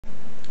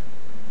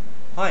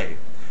Hi,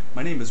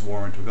 my name is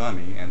Warren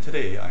Togami, and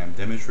today I am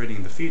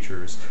demonstrating the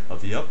features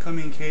of the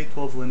upcoming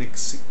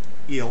K12Linux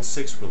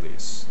EL6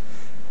 release.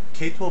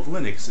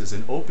 K12Linux is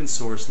an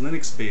open-source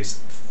Linux-based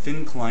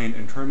thin client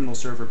and terminal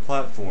server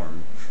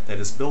platform that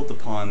is built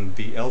upon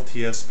the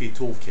LTSP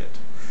toolkit.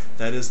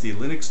 That is the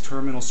Linux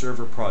Terminal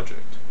Server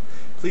project.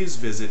 Please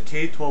visit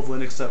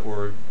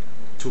K12Linux.org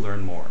to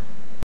learn more.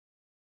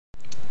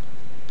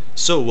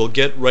 So we'll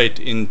get right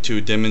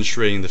into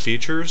demonstrating the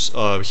features.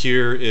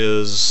 Here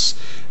is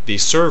the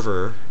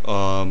server,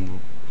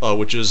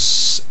 which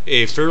is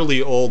a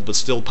fairly old but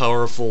still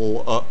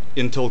powerful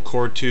Intel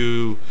Core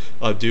 2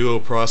 Duo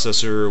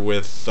processor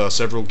with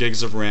several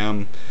gigs of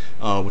RAM,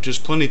 which is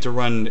plenty to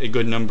run a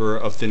good number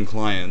of thin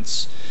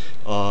clients.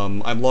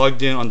 I'm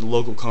logged in on the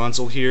local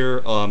console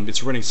here.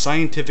 It's running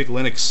Scientific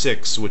Linux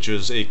 6, which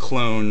is a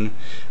clone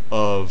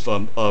of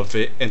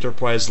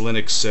Enterprise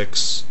Linux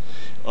 6.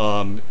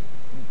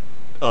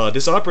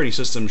 This operating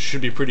system should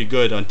be pretty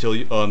good until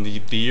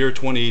the year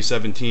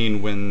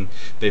 2017, when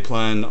they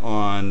plan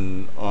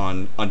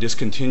on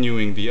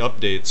discontinuing the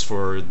updates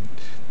for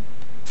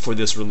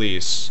this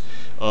release.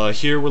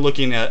 Here we're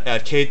looking at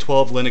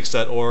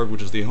K12Linux.org,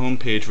 which is the home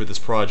page for this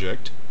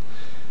project.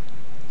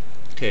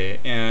 Okay,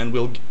 and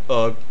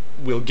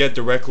we'll get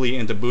directly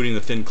into booting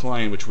the thin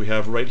client, which we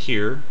have right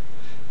here.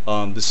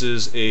 This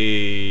is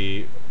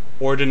a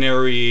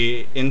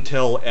ordinary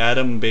Intel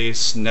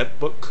Atom-based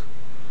netbook.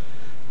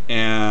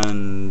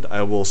 And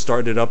I will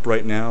start it up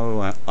right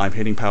now. I'm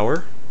hitting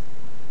power.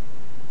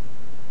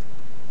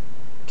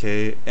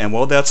 Okay, and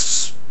while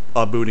that's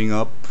booting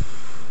up,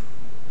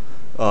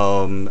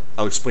 I'll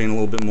explain a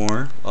little bit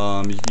more.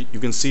 You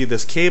can see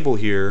this cable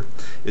here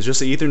is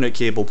just an Ethernet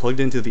cable plugged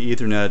into the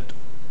Ethernet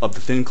of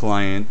the thin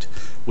client,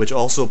 which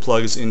also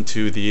plugs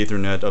into the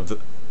Ethernet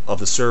of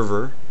the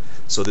server.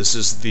 So this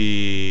is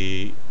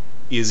the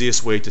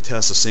easiest way to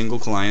test a single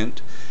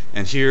client.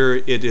 And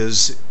here it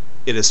is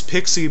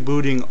Pixie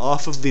booting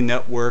off of the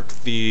network.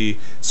 The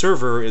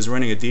server is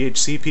running a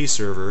DHCP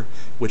server,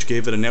 which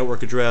gave it a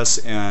network address,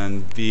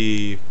 and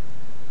the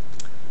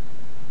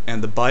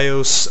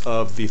BIOS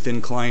of the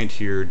thin client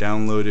here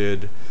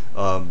downloaded.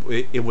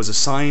 It was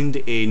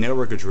assigned a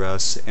network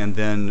address, and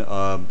then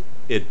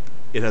it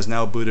has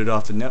now booted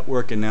off the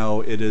network, and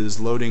now it is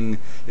loading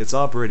its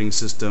operating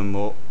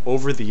system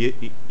over the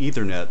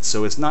Ethernet.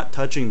 So it's not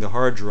touching the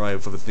hard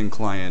drive of the thin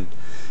client.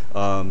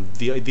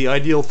 The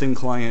ideal thin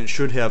client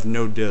should have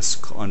no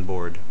disk on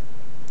board.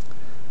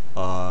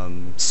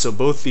 So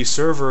both the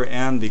server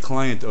and the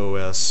client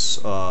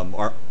OS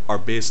are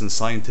based in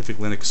Scientific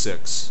Linux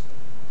 6.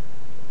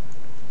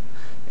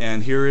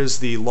 And here is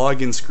the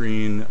login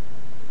screen.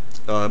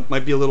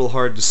 Might be a little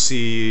hard to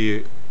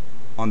see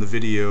on the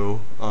video.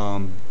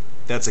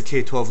 That's a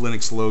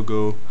K12Linux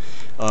logo.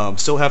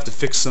 Still have to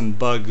fix some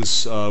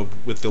bugs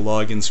with the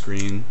login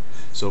screen.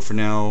 So for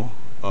now,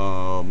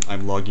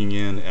 I'm logging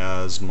in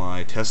as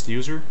my test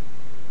user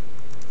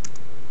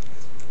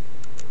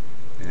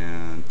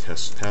and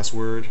test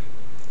password.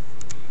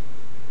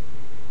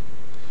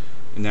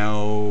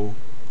 Now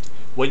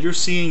what you're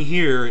seeing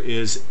here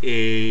is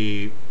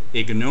a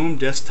GNOME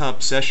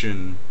desktop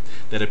session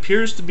that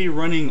appears to be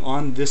running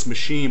on this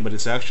machine, but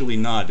it's actually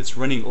not. It's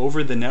running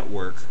over the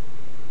network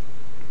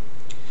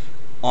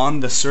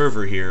on the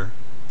server here,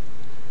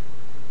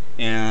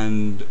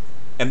 and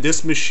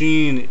this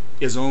machine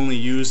is only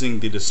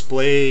using the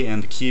display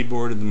and the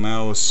keyboard and the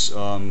mouse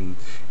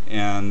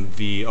and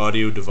the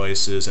audio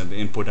devices and the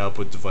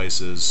input-output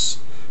devices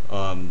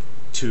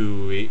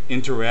to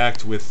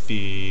interact with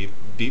the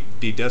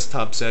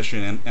desktop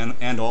session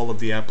and all of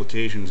the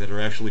applications that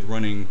are actually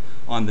running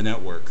on the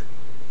network.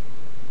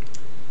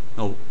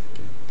 Oh,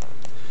 okay.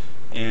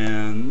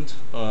 And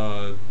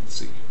let's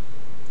see.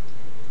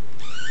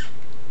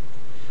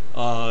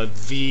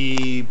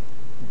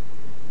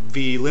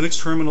 The Linux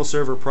Terminal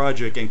Server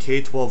project and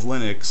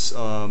K12Linux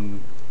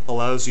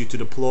allows you to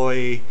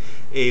deploy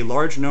a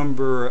large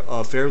number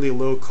of fairly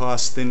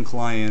low-cost thin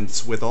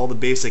clients with all the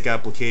basic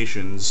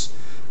applications.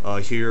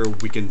 Here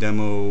we can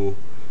demo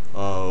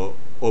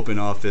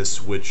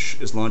OpenOffice, which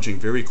is launching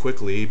very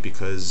quickly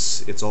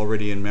because it's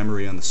already in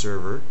memory on the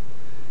server.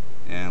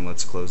 And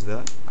let's close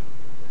that.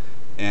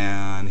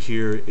 And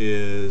here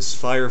is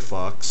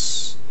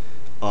Firefox.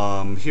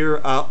 Here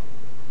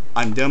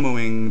I'm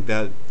demoing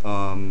that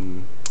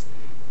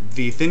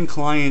the thin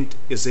client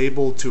is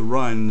able to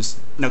run.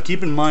 Now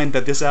keep in mind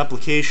that this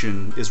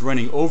application is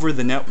running over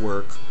the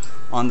network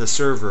on the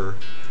server.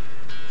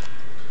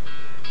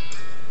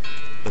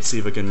 Let's see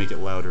if I can make it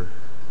louder.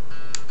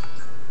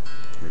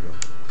 Here we go.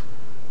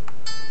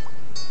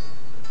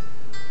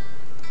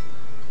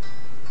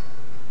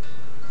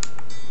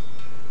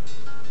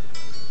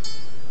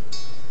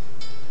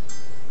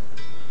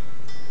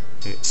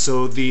 Okay,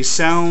 so the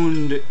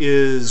sound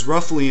is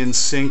roughly in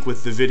sync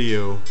with the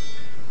video.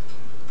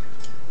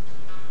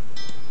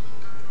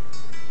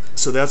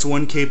 So that's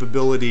one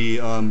capability.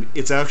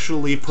 It's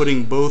actually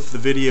putting both the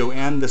video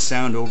and the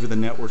sound over the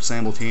network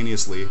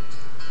simultaneously.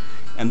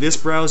 And this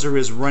browser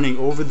is running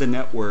over the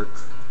network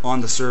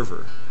on the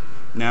server.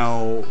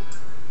 Now,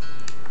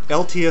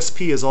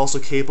 LTSP is also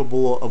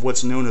capable of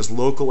what's known as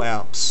local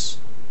apps.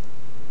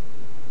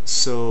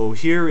 So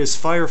here is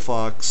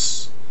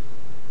Firefox,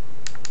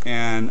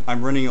 and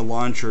I'm running a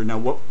launcher. Now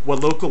what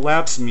local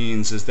apps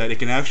means is that it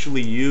can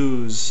actually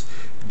use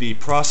the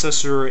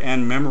processor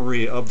and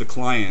memory of the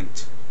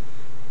client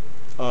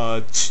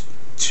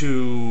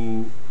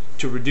to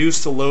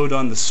reduce the load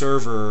on the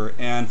server,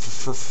 and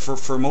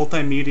for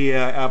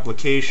multimedia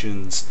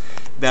applications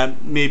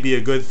that may be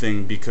a good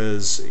thing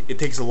because it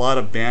takes a lot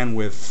of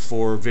bandwidth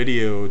for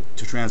video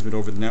to transmit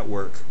over the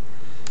network.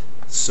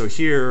 So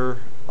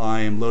here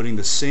I am loading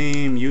the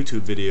same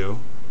YouTube video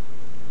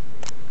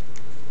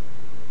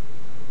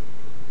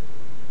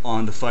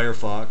on the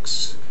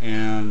Firefox,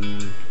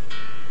 and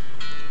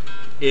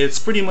it's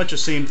pretty much the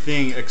same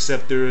thing,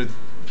 except there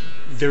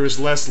is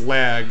less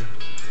lag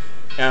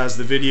as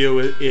the video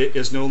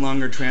is no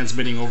longer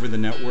transmitting over the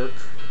network.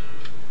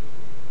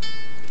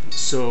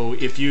 So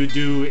if you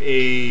do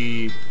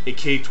a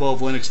K12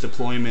 Linux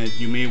deployment,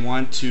 you may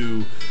want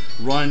to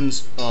run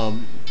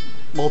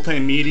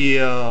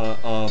multimedia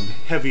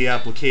heavy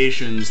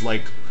applications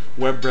like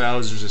web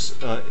browsers,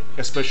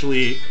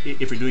 especially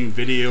if you're doing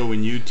video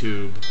in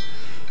YouTube.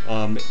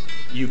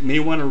 You may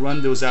want to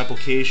run those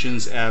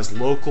applications as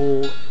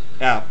local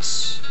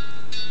apps.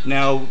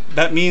 Now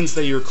that means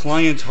that your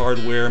client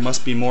hardware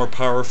must be more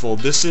powerful.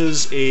 This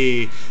is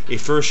a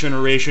first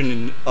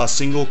generation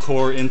single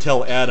core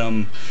Intel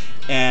Atom,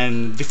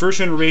 and the first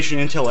generation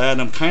Intel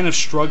Atom kind of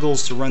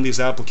struggles to run these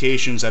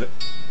applications at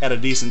a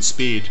decent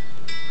speed.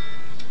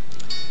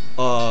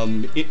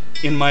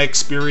 In my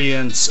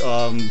experience,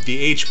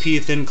 the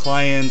HP thin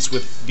clients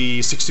with the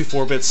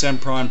 64-bit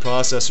Sempron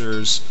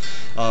processors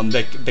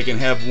that can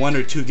have 1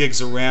 or 2 gigs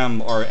of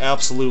RAM are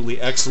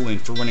absolutely excellent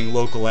for running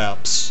local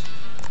apps.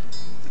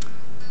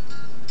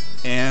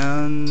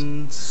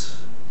 And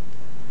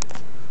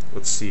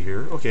let's see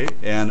here. Okay,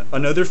 and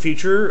another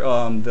feature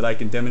that I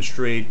can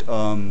demonstrate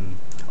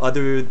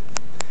other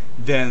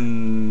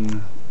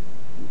than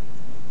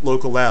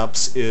local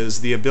apps is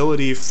the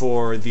ability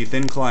for the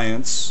thin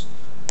clients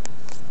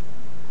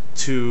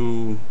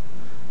to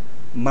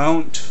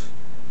mount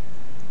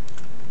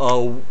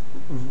a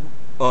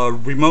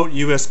remote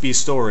USB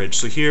storage.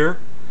 So here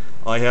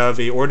I have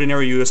a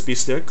ordinary USB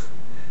stick,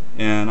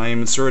 and I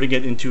am inserting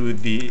it into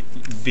the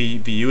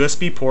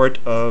USB port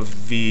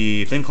of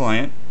the thin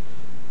client.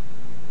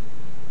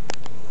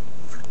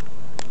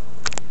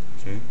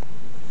 Okay,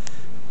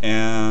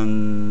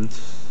 and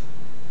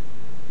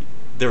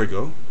there we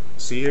go.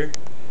 See here,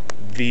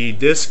 the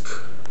disk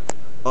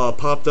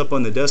popped up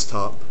on the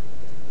desktop.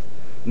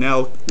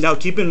 Now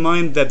keep in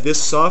mind that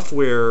this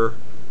software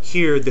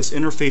here, this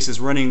interface is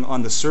running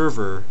on the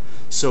server,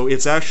 so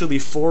it's actually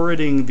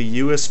forwarding the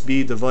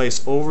USB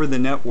device over the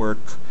network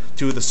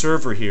to the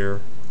server here,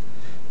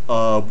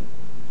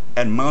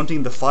 and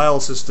mounting the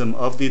file system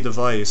of the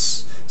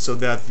device so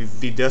that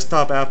the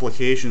desktop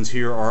applications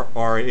here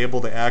are able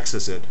to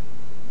access it.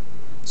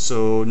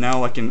 So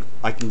now I can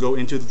go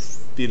into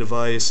the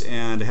device,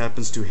 and it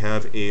happens to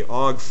have a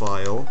OGG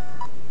file,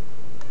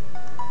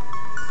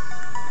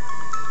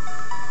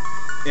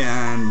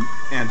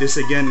 and this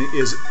again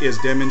is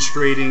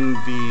demonstrating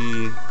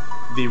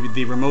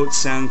the remote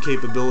sound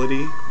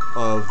capability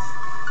of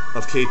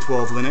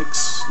K12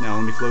 Linux. Now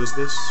let me close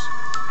this.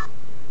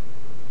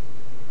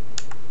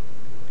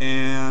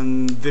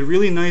 And the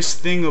really nice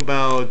thing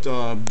about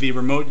the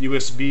remote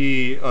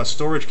USB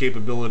storage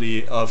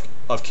capability of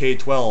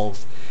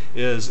K12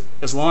 is,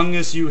 as long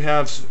as you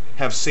have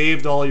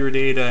saved all your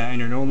data and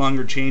you're no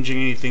longer changing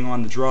anything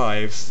on the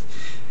drive,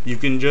 you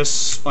can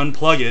just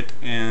unplug it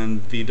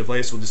and the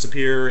device will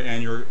disappear,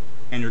 and you're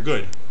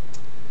good.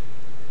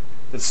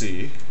 Let's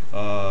see.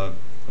 I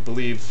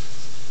believe.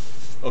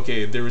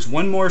 Okay, there is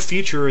one more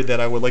feature that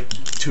I would like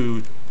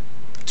to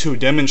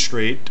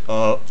demonstrate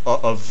of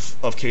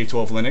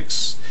K12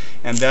 Linux,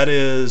 and that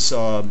is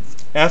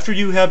after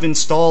you have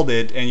installed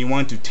it and you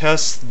want to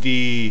test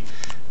the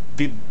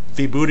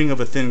booting of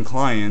a thin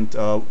client,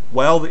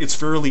 while it's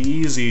fairly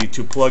easy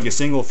to plug a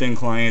single thin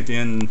client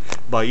in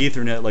by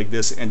Ethernet like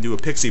this and do a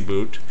pixie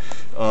boot,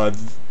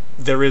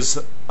 there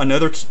is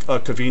another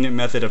convenient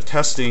method of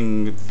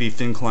testing the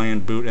thin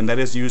client boot, and that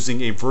is using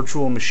a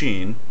virtual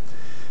machine.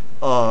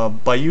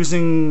 By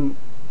using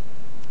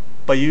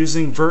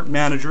Virt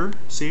Manager.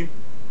 See,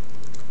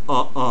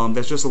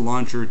 that's just a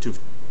launcher to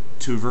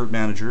Virt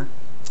Manager.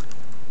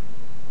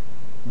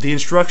 The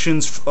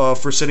instructions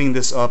for setting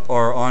this up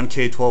are on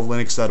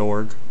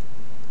K12Linux.org.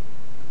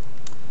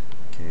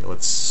 Okay,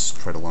 let's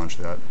try to launch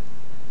that.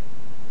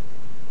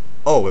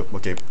 Oh,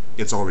 okay,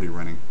 it's already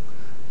running.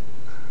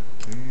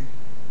 Okay.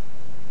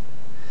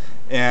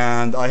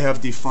 And I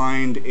have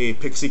defined a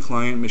Pixie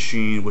client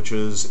machine, which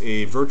is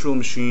a virtual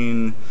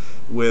machine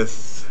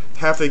with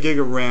half a gig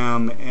of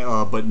RAM,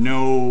 but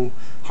no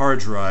hard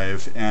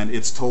drive, and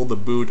it's told to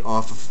boot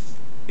off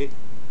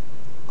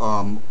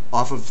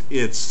of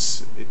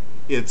its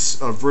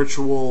a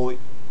virtual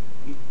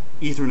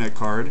Ethernet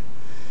card,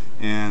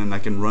 and I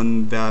can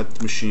run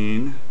that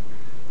machine.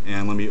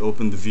 And let me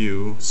open the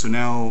view. So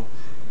now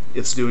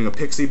it's doing a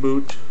Pixie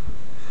boot,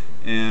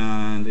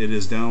 and it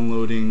is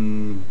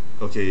downloading.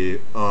 Okay,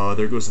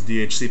 there goes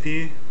the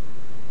DHCP.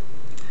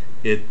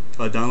 It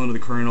downloaded the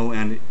kernel,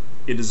 and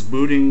it is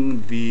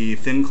booting the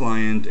thin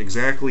client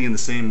exactly in the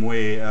same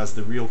way as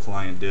the real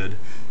client did,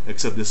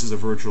 except this is a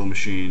virtual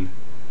machine.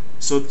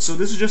 So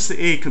this is just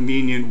a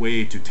convenient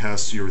way to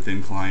test your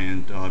thin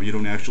client. You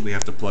don't actually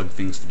have to plug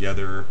things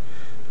together,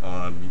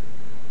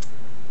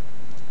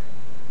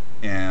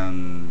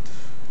 and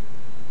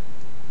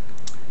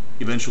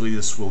eventually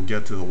this will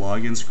get to the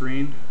login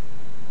screen.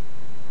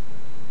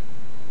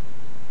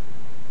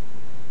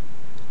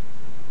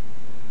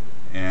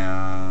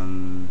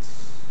 And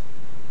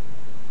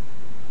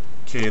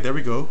okay, there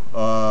we go.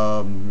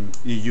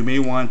 You may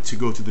want to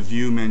go to the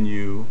view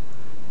menu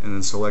and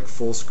then select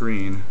full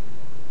screen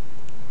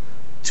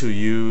to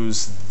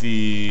use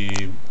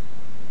the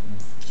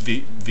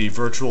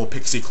virtual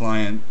Pixie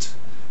client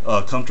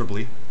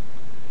comfortably.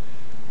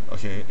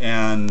 Okay,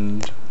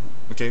 and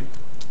okay.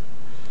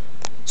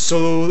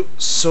 So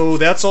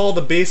that's all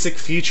the basic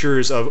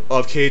features of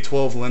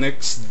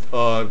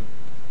K12Linux.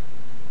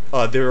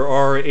 There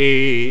are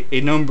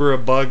a number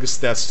of bugs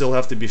that still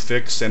have to be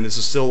fixed, and this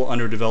is still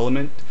under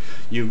development.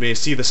 You may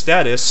see the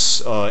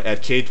status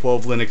at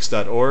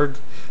K12Linux.org,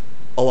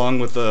 along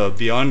with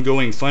the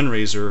ongoing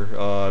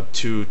fundraiser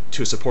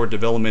to support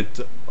development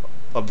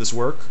of this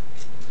work.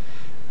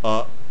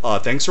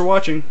 Thanks for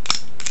watching.